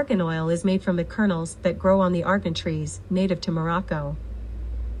Argan oil is made from the kernels that grow on the argan trees native to Morocco.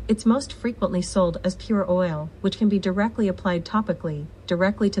 It's most frequently sold as pure oil, which can be directly applied topically,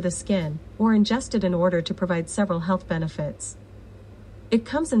 directly to the skin, or ingested in order to provide several health benefits. It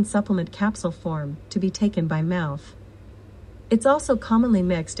comes in supplement capsule form, to be taken by mouth. It's also commonly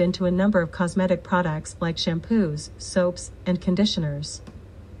mixed into a number of cosmetic products like shampoos, soaps, and conditioners.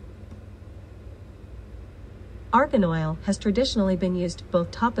 Argan oil has traditionally been used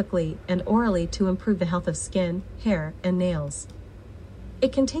both topically and orally to improve the health of skin, hair, and nails.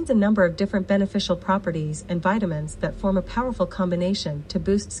 It contains a number of different beneficial properties and vitamins that form a powerful combination to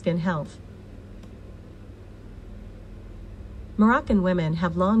boost skin health. Moroccan women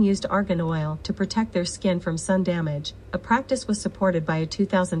have long used argan oil to protect their skin from sun damage. A practice was supported by a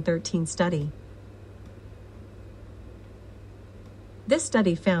 2013 study. This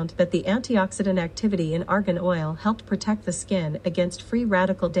study found that the antioxidant activity in argan oil helped protect the skin against free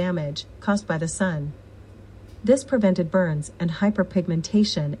radical damage caused by the sun. This prevented burns and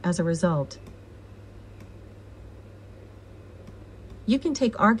hyperpigmentation as a result. You can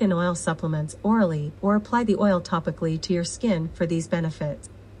take argan oil supplements orally or apply the oil topically to your skin for these benefits.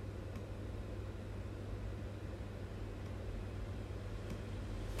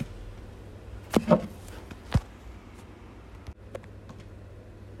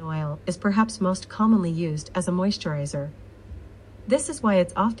 Oil is perhaps most commonly used as a moisturizer. This is why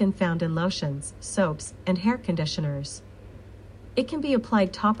it's often found in lotions, soaps, and hair conditioners. It can be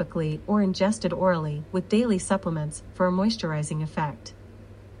applied topically or ingested orally with daily supplements for a moisturizing effect.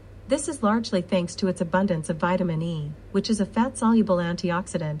 This is largely thanks to its abundance of vitamin E, which is a fat-soluble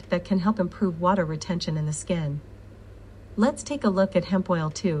antioxidant that can help improve water retention in the skin. Let's take a look at hemp oil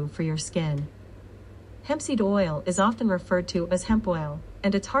 2 for your skin. Hemp seed oil is often referred to as hemp oil,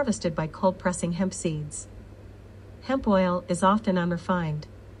 and it's harvested by cold pressing hemp seeds. Hemp oil is often unrefined.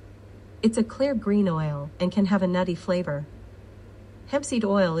 It's a clear green oil and can have a nutty flavor. Hemp seed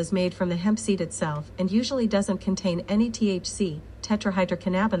oil is made from the hemp seed itself and usually doesn't contain any THC,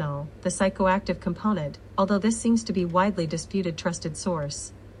 tetrahydrocannabinol, the psychoactive component, although this seems to be widely disputed trusted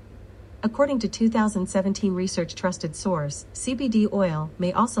source. According to 2017 research trusted source, CBD oil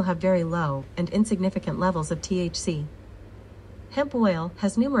may also have very low and insignificant levels of THC. Hemp oil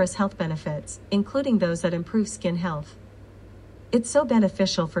has numerous health benefits, including those that improve skin health. It's so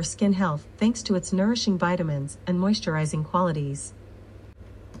beneficial for skin health thanks to its nourishing vitamins and moisturizing qualities.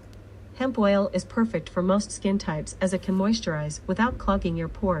 Hemp oil is perfect for most skin types as it can moisturize without clogging your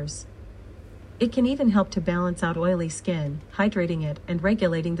pores. It can even help to balance out oily skin, hydrating it and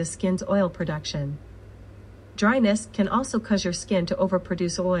regulating the skin's oil production. Dryness can also cause your skin to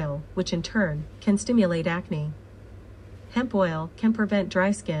overproduce oil, which in turn can stimulate acne. Hemp oil can prevent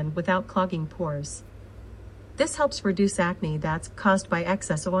dry skin without clogging pores. This helps reduce acne that's caused by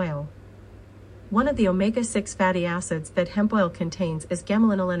excess oil. One of the omega-6 fatty acids that hemp oil contains is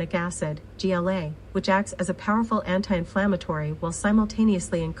gamma-linolenic acid, GLA, which acts as a powerful anti-inflammatory while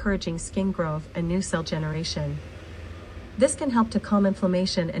simultaneously encouraging skin growth and new cell generation. This can help to calm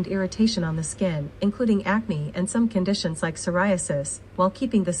inflammation and irritation on the skin, including acne and some conditions like psoriasis, while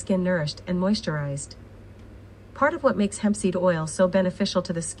keeping the skin nourished and moisturized. Part of what makes hemp seed oil so beneficial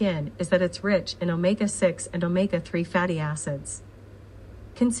to the skin is that it's rich in omega-6 and omega-3 fatty acids.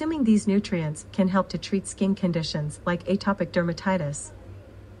 Consuming these nutrients can help to treat skin conditions like atopic dermatitis.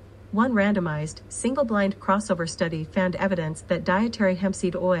 One randomized, single-blind crossover study found evidence that dietary hemp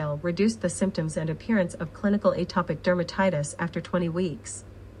seed oil reduced the symptoms and appearance of clinical atopic dermatitis after 20 weeks.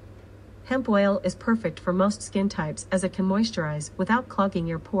 Hemp oil is perfect for most skin types as it can moisturize without clogging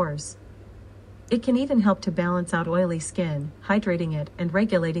your pores. It can even help to balance out oily skin, hydrating it and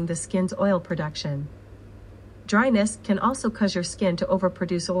regulating the skin's oil production. Dryness can also cause your skin to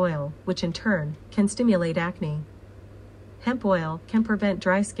overproduce oil, which in turn can stimulate acne. Hemp oil can prevent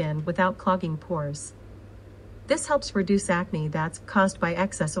dry skin without clogging pores. This helps reduce acne that's caused by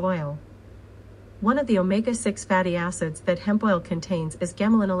excess oil. One of the omega-6 fatty acids that hemp oil contains is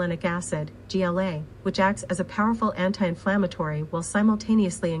gamma-linolenic acid, GLA, which acts as a powerful anti-inflammatory while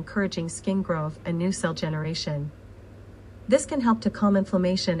simultaneously encouraging skin growth and new cell generation. This can help to calm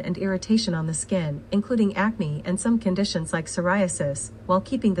inflammation and irritation on the skin, including acne and some conditions like psoriasis, while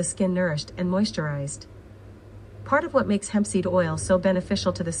keeping the skin nourished and moisturized. Part of what makes hemp seed oil so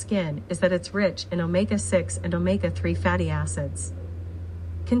beneficial to the skin is that it's rich in omega-6 and omega-3 fatty acids.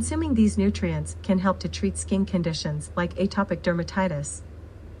 Consuming these nutrients can help to treat skin conditions like atopic dermatitis.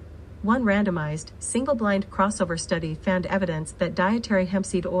 One randomized, single-blind crossover study found evidence that dietary hemp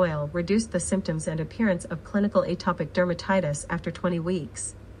seed oil reduced the symptoms and appearance of clinical atopic dermatitis after 20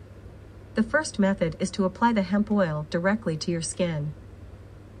 weeks. The first method is to apply the hemp oil directly to your skin.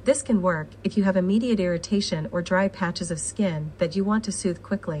 This can work if you have immediate irritation or dry patches of skin that you want to soothe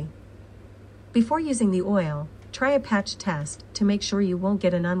quickly. Before using the oil, try a patch test to make sure you won't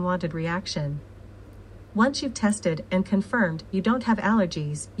get an unwanted reaction. Once you've tested and confirmed you don't have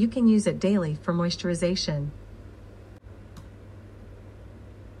allergies, you can use it daily for moisturization.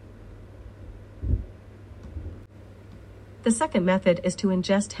 The second method is to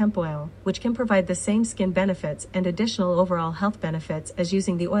ingest hemp oil, which can provide the same skin benefits and additional overall health benefits as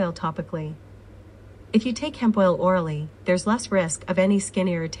using the oil topically. If you take hemp oil orally, there's less risk of any skin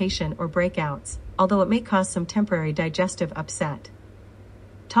irritation or breakouts, although it may cause some temporary digestive upset.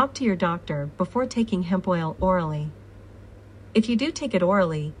 Talk to your doctor before taking hemp oil orally. If you do take it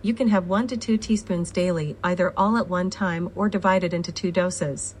orally, you can have 1 to 2 teaspoons daily, either all at one time or divided into 2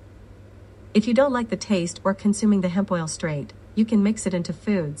 doses. If you don't like the taste or consuming the hemp oil straight, you can mix it into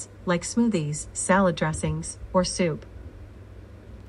foods, like smoothies, salad dressings, or soup.